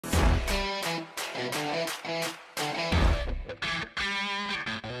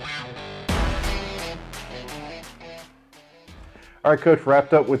All right, Coach,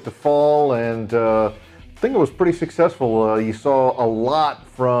 wrapped up with the fall, and I think it was pretty successful. You saw a lot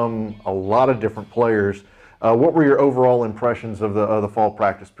from a lot of different players. What were your overall impressions of the fall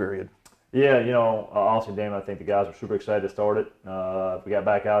practice period? Yeah, honestly, Damon, I think the guys were super excited to start it. We got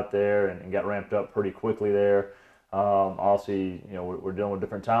back out there and got ramped up pretty quickly there. Obviously, we're dealing with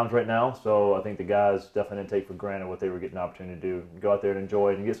different times right now, so I think the guys definitely didn't take for granted what they were getting the opportunity to do. Go out there and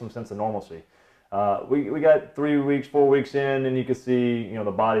enjoy it and get some sense of normalcy. We got 3 weeks, 4 weeks in, and you can see, the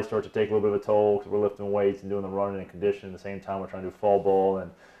body starts to take a little bit of a toll because we're lifting weights and doing the running and conditioning at the same time we're trying to do fall ball.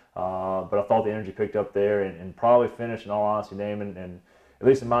 But I thought the energy picked up there and probably finished, in all honesty, Damon, and at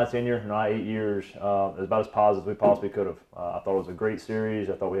least in my tenure, in my 8 years, it was about as positive as we possibly could have. I thought it was a great series.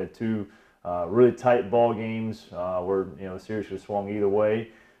 I thought we had two really tight ball games where the series could have swung either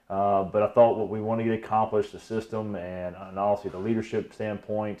way. But I thought what we wanted to get accomplished, the system and honestly the leadership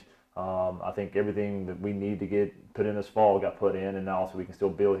standpoint, I think everything that we need to get put in this fall got put in, and now also we can still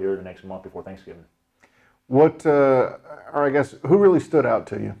build here the next month before Thanksgiving. Or I guess, who really stood out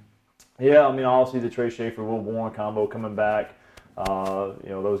to you? Yeah, obviously the Trey Schaefer, Will Warren combo coming back.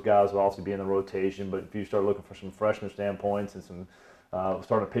 Those guys will also be in the rotation, but if you start looking for some freshman standpoints and some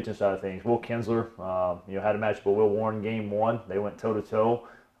starting the pitching side of things, Will Kinsler, had a match with Will Warren game 1. They went toe-to-toe,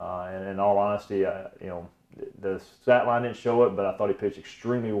 and in all honesty, the stat line didn't show it, but I thought he pitched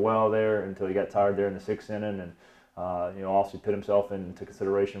extremely well there until he got tired there in the 6th inning, and also put himself into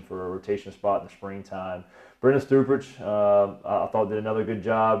consideration for a rotation spot in the springtime. Brendan Stuprich, I thought did another good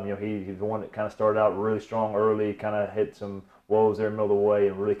job. He's the one that kind of started out really strong early, kind of hit some woes there in the middle of the way,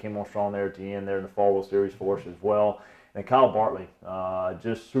 and really came on strong there at the end there in the Fall World Series for us as well. And Kyle Bartley,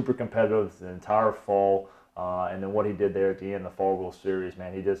 just super competitive the entire fall. And then what he did there at the end of the Fall World Series,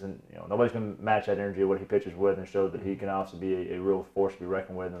 man, he doesn't, nobody's going to match that energy of what he pitches with, and show that he can also be a real force to be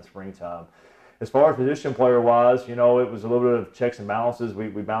reckoned with in the springtime. As far as position player-wise, it was a little bit of checks and balances. We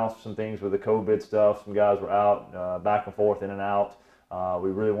balanced some things with the COVID stuff. Some guys were out, back and forth, in and out. We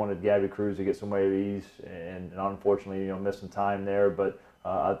really wanted Gabby Cruz to get some way of ease, and unfortunately, missed some time there. But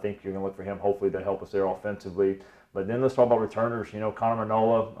I think you're going to look for him, hopefully, to help us there offensively. But then let's talk about returners. Connor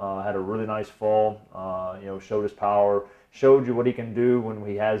Manola had a really nice fall. Showed his power, showed you what he can do when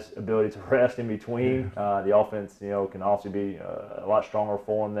he has ability to rest in between. The offense, can also be a lot stronger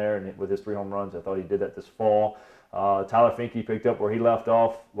for him there. And with his 3 home runs, I thought he did that this fall. Tyler Finke picked up where he left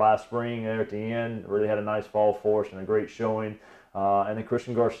off last spring there at the end. Really had a nice fall for us and a great showing. And then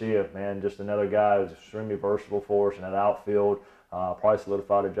Christian Garcia, man, just another guy who's extremely versatile for us in that outfield. Probably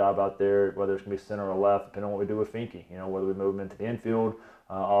solidified a job out there, whether it's going to be center or left, depending on what we do with Finke. Whether we move him into the infield,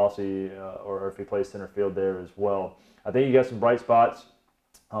 or if he plays center field there as well. I think you got some bright spots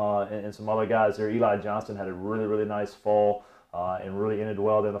and some other guys there. Eli Johnson had a really, really nice fall and really ended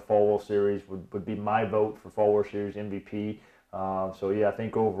well in the Fall World Series. Would be my vote for Fall World Series MVP. Yeah, I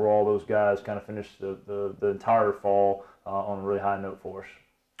think overall those guys kind of finished the entire fall on a really high note for us.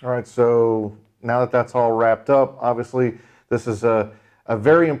 All right, so now that that's all wrapped up, obviously this is a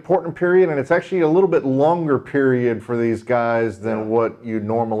very important period, and it's actually a little bit longer period for these guys than what you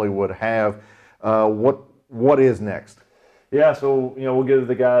normally would have. What is next? Yeah, so we'll give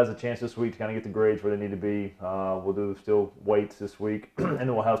the guys a chance this week to kind of get the grades where they need to be. We'll do still weights this week, and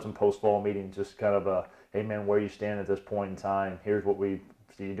then we'll have some post-fall meetings, just kind of hey man, where you stand at this point in time. Here's what we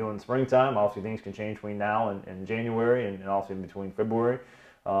see you doing in springtime. Obviously things can change between now and January, and also in between February.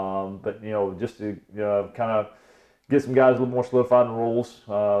 But just to kind of get some guys a little more solidified in roles,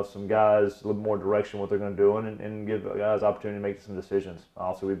 some guys a little more direction what they're going to do, and give guys opportunity to make some decisions.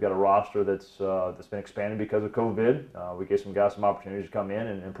 Also, we've got a roster that's been expanded because of COVID. We gave some guys some opportunities to come in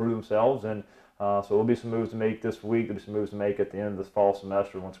and improve themselves, and so there'll be some moves to make this week. There'll be some moves to make at the end of this fall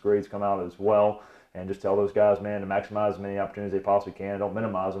semester once grades come out as well. And just tell those guys, man, to maximize as many opportunities they possibly can. Don't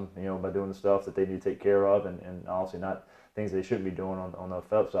minimize them, by doing the stuff that they need to take care of, and honestly not things they shouldn't be doing on the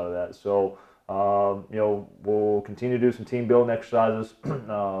flip side of that. So, we'll continue to do some team building exercises.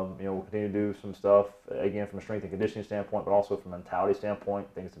 We'll continue to do some stuff, again, from a strength and conditioning standpoint, but also from a mentality standpoint.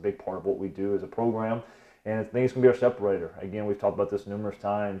 I think it's a big part of what we do as a program. And I think it's going to be our separator. Again, we've talked about this numerous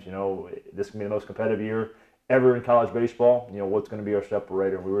times. This can be the most competitive year ever in college baseball. What's going to be our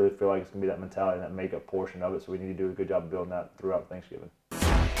separator? We really feel like it's going to be that mentality, that makeup portion of it. So we need to do a good job of building that throughout Thanksgiving.